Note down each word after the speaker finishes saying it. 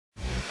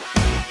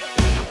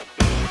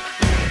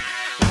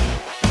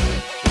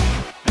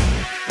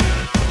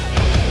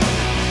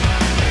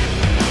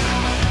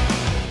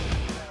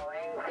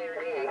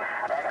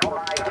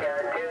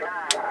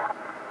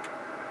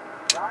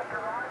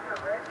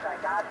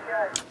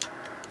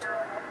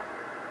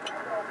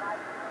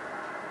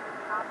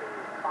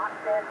Fox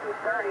Nancy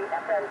 30,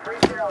 FN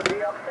 30, New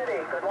York City.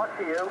 Good luck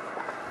to you.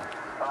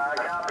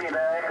 Copy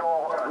the Echo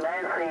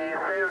Nancy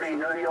 30,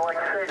 New York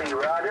City.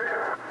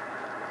 Roger.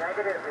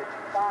 Negative. It's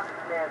Fox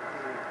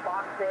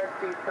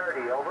Nancy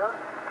 30. Over.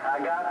 I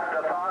got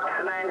the Fox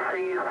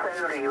Nancy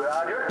 30.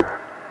 Roger.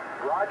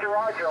 Roger,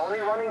 Roger. Only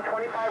running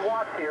 25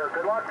 watts here.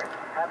 Good luck.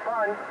 Have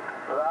fun.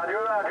 Roger,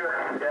 Roger.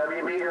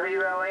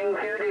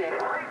 WB0NQD.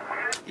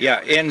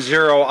 Yeah,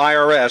 N0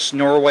 IRS,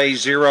 Norway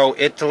 0,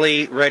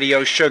 Italy,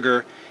 Radio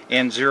Sugar,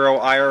 N0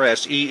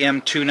 IRS,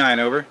 EM29,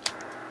 over.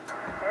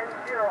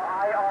 N0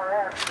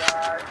 IRS,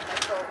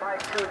 Echo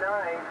Mike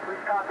 29,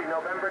 please copy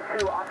November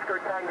 2, Oscar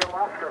Tango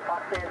Oscar,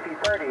 Fox Nancy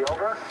 30,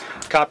 over.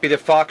 Copy the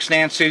Fox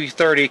Nancy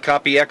 30,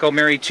 copy Echo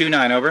Mary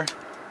 29, over.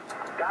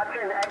 Gotcha,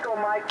 and Echo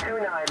Mike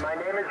 29, my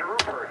name is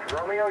Rupert,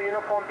 Romeo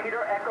Uniform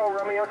Peter, Echo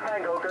Romeo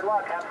Tango, good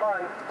luck, have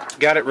fun.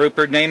 Got it,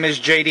 Rupert, name is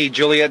JD,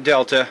 Juliet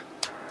Delta.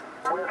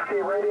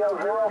 Whiskey Radio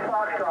 0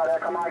 Foxtrot,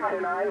 Echo Mike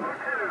 29. 2,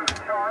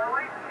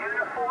 Charlie,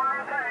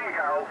 Uniform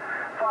Tango,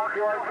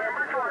 Foxtrot,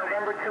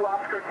 November 2,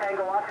 Oscar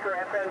Tango Oscar,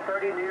 FN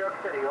 30, New York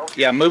City, over.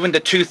 Yeah, moving to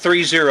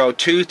 230,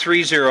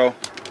 230.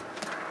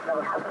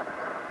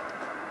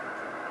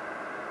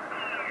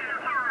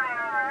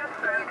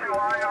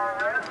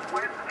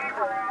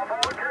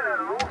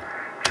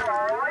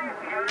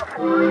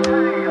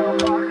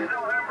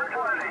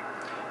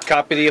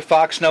 Copy the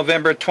Fox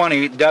November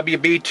 20,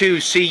 WB2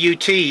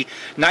 CUT.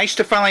 Nice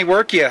to finally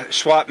work you,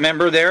 SWAT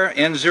member there,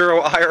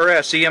 N0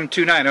 IRS,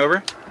 EM29,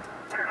 over.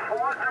 Your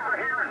SWAT number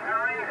here is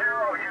 90.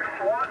 Your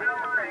SWAT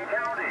number and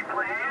county,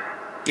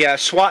 please. Yeah,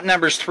 SWAT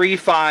number's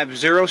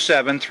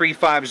 3507,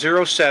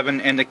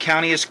 3507, and the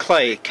county is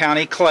Clay,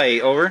 County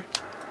Clay, over.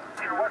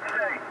 Sure, what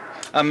state?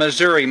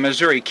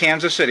 Missouri,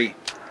 Kansas City.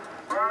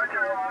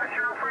 Roger, I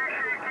sure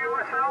appreciate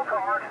QSL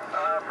card.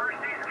 First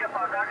Eskip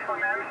I've actually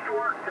managed to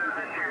work to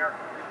this year.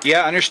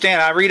 Yeah, I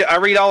understand. I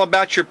read all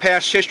about your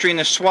past history in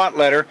the SWAT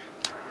letter.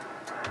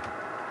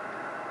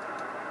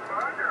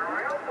 Roger,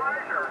 real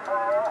pleasure.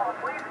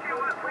 Please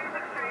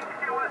exchange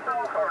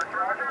QSL cards,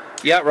 Roger.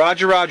 Yeah,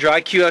 Roger,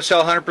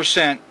 IQSL 100%.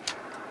 Thank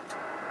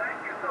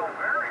you so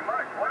very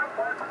much. What a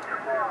pleasant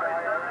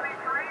surprise.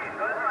 73,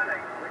 good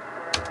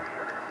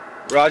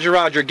running.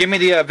 Roger. Give me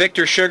the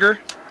Victor Sugar.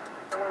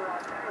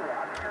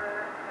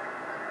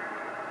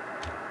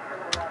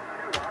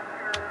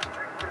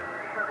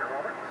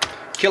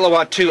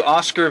 Kilowatt 2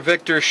 Oscar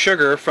Victor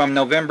Sugar from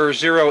November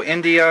 0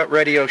 India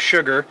Radio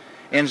Sugar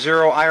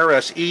N0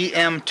 IRS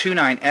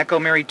EM29 Echo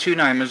Mary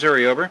 29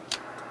 Missouri, over.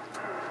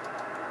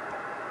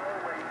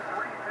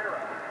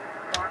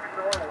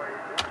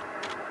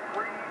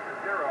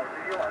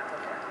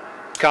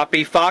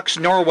 Copy Fox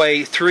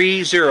Norway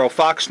 30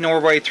 Fox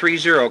Norway 30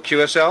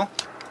 QSL.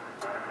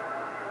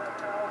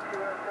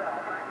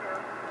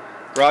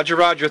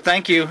 Roger,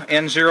 thank you.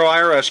 N0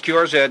 IRS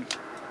QRZ.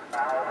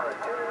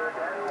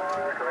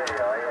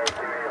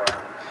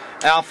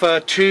 Alpha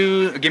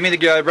 2, give me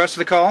the rest of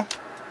the call.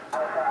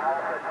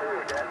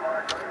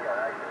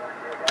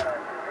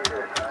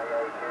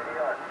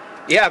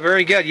 Yeah,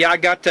 very good. Yeah, I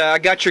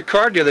got your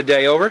card the other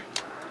day, over.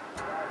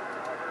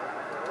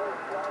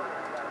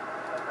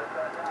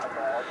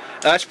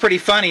 That's pretty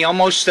funny.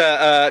 Almost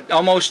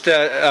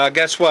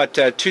guess what?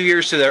 2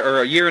 years to the,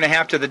 or a year and a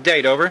half to the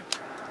date, over.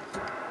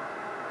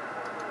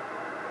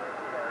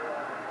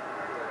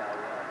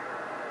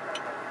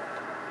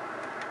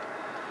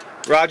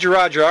 Roger.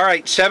 All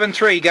right,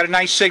 7-3. Got a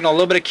nice signal. A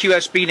little bit of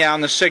QSB now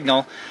in the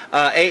signal.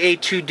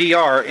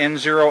 AA2DR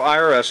N0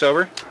 IRS,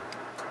 over.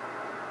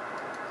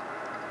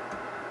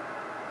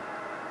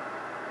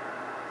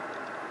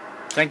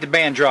 I think the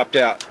band dropped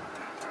out.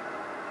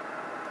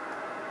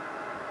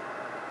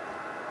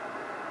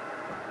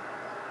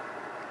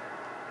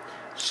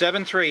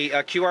 7-3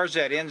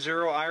 QRZ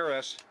N0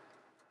 IRS.